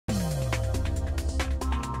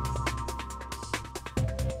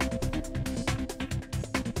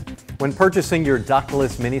When purchasing your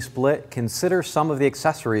ductless mini split, consider some of the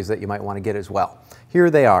accessories that you might want to get as well. Here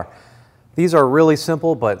they are. These are really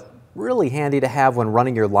simple but really handy to have when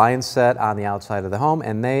running your line set on the outside of the home,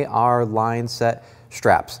 and they are line set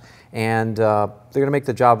straps. And they're going to make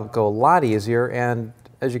the job go a lot easier, and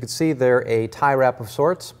as you can see, they're a tie wrap of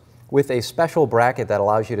sorts with a special bracket that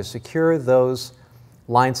allows you to secure those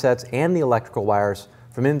line sets and the electrical wires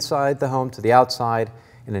from inside the home to the outside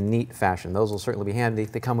in a neat fashion. Those will certainly be handy.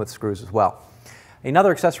 They come with screws as well.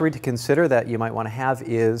 Another accessory to consider that you might want to have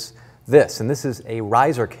is this, and this is a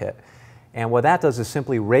riser kit. And what that does is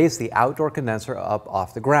simply raise the outdoor condenser up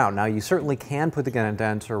off the ground. Now, you certainly can put the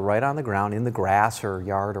condenser right on the ground in the grass or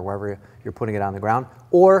yard or wherever you're putting it on the ground,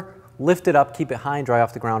 or lift it up, keep it high and dry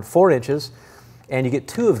off the ground 4 inches, and you get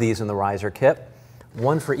 2 of these in the riser kit,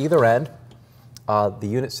 one for either end. The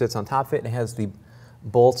unit sits on top of it and it has the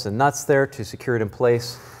bolts and nuts there to secure it in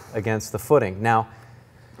place against the footing. Now,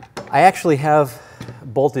 I actually have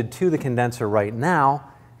bolted to the condenser right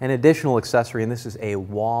now an additional accessory, and this is a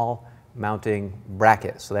wall mounting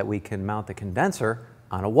bracket so that we can mount the condenser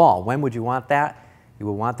on a wall. When would you want that? You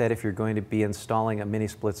would want that if you're going to be installing a mini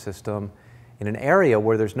split system in an area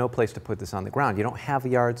where there's no place to put this on the ground. You don't have a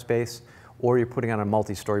yard space, or you're putting on a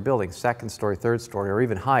multi-story building, 2nd story, 3rd story, or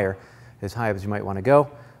even higher, as high as you might want to go.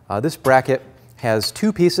 This bracket has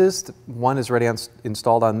 2 pieces. One is already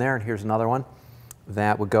installed on there, and here's another one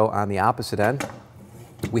that would go on the opposite end.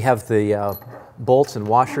 We have the bolts and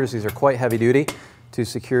washers. These are quite heavy duty to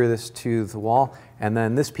secure this to the wall. And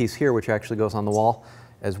then this piece here, which actually goes on the wall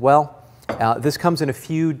as well. This comes in a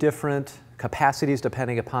few different capacities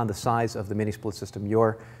depending upon the size of the mini split system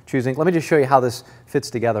you're choosing. Let me just show you how this fits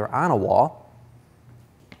together on a wall.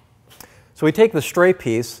 So we take the straight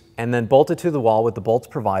piece and then bolt it to the wall with the bolts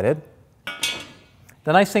provided.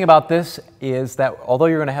 The nice thing about this is that although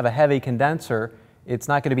you're going to have a heavy condenser, it's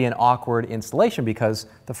not going to be an awkward installation because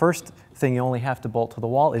the first thing you only have to bolt to the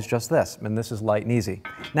wall is just this, and this is light and easy.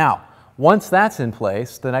 Now, once that's in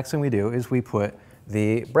place, the next thing we do is we put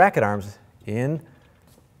the bracket arms in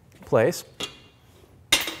place.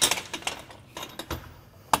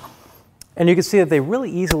 And you can see that they really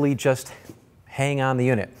easily just hang on the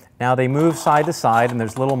unit. Now, they move side to side, and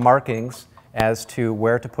there's little markings as to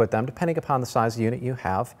where to put them, depending upon the size of the unit you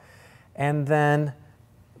have. And then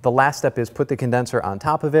the last step is put the condenser on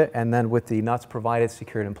top of it, and then with the nuts provided,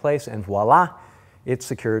 secured in place, and voila, it's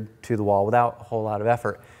secured to the wall without a whole lot of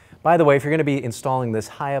effort. By the way, if you're going to be installing this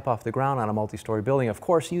high up off the ground on a multi-story building, of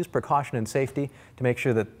course, use precaution and safety to make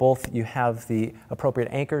sure that both you have the appropriate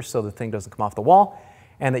anchors so the thing doesn't come off the wall,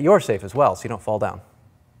 and that you're safe as well so you don't fall down.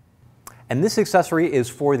 And this accessory is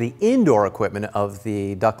for the indoor equipment of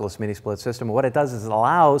the ductless mini split system. What it does is it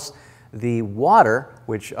allows the water,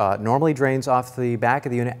 which normally drains off the back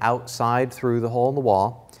of the unit outside through the hole in the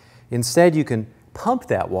wall. Instead, you can pump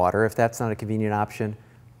that water, if that's not a convenient option,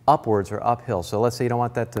 upwards or uphill. So let's say you don't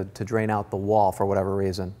want that to drain out the wall for whatever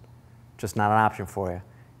reason. Just not an option for you.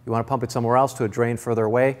 You want to pump it somewhere else to a drain further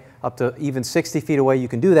away, up to even 60 feet away. You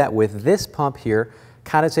can do that with this pump here.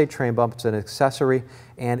 Condensate train pump. It's an accessory,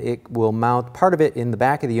 and it will mount part of it in the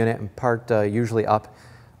back of the unit and part usually up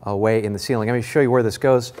away in the ceiling. Let me show you where this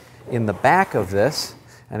goes in the back of this.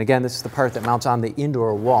 And again, this is the part that mounts on the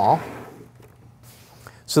indoor wall.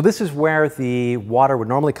 So this is where the water would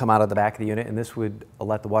normally come out of the back of the unit, and this would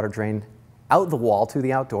let the water drain out the wall to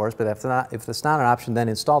the outdoors. But if that's not an option, then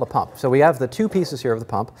install the pump. So we have the 2 pieces here of the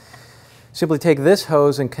pump. Simply take this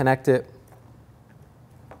hose and connect it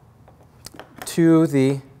to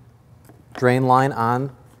the drain line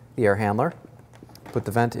on the air handler. Put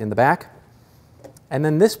the vent in the back. And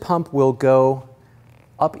then this pump will go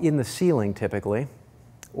up in the ceiling typically,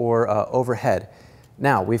 or overhead.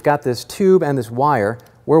 Now, we've got this tube and this wire.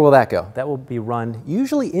 Where will that go? That will be run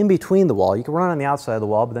usually in between the wall. You can run on the outside of the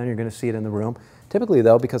wall, but then you're going to see it in the room. Typically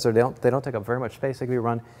though, because they don't take up very much space, they can be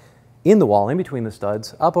run in the wall, in between the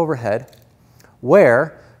studs, up overhead,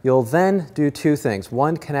 where you'll then do 2 things.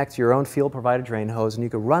 One, connect your own field-provided drain hose, and you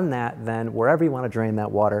can run that then wherever you want to drain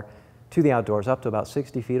that water to the outdoors, up to about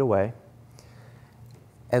 60 feet away,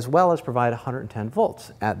 as well as provide 110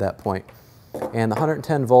 volts at that point. And the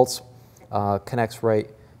 110 volts connects right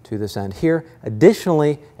to this end here.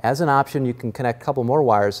 Additionally, as an option, you can connect a couple more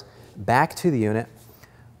wires back to the unit,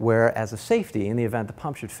 where as a safety, in the event the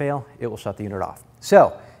pump should fail, it will shut the unit off.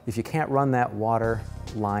 So if you can't run that water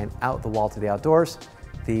line out the wall to the outdoors,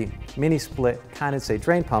 the mini split condensate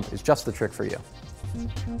drain pump is just the trick for you.